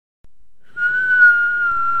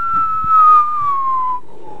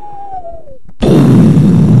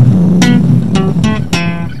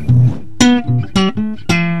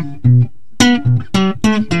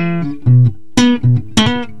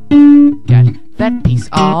that piece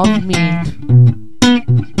of meat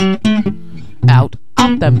out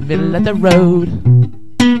of the middle of the road.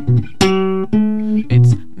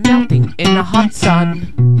 It's melting in the hot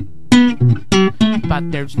sun,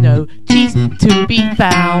 but there's no cheese to be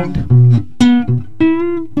found.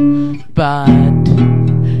 But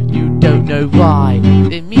you don't know why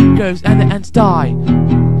the meat grows and the ants die.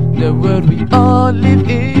 The world we all live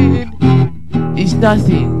in is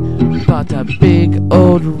nothing but a big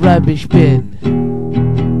old rubbish bin.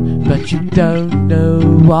 But you don't know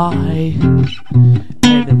why,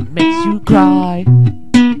 and it makes you cry.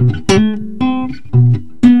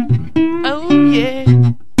 Oh yeah,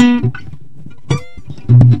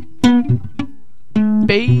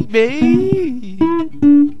 baby.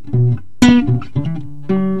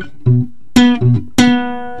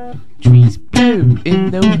 Trees blow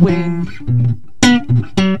in the wind.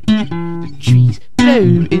 The trees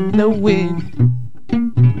blow in the wind,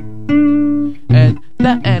 and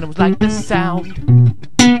the animals like the sound.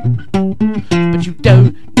 But you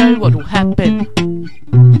don't know what will happen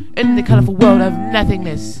in the colourful world of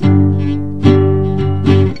nothingness. But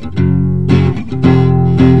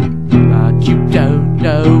you don't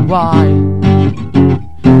know why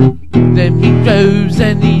the meat grows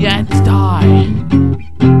and the ants die.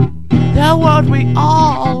 The world we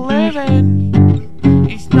all live in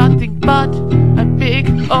is nothing but a big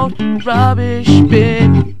old rubbish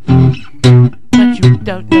bin. But you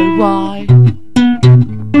don't know why.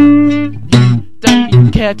 You don't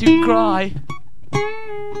even care to cry.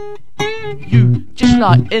 You just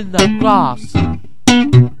lie in the grass.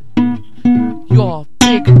 Your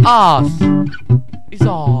big ass is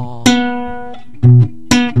all.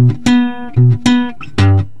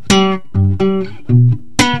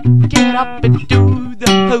 Get up and do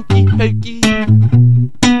the hokey pokey.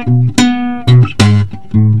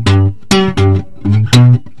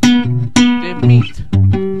 The meat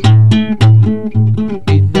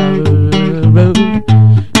in the road,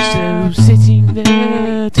 so sitting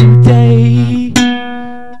there today.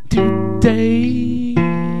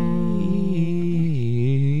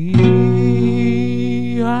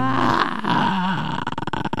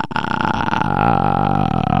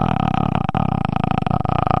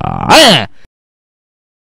 Ah.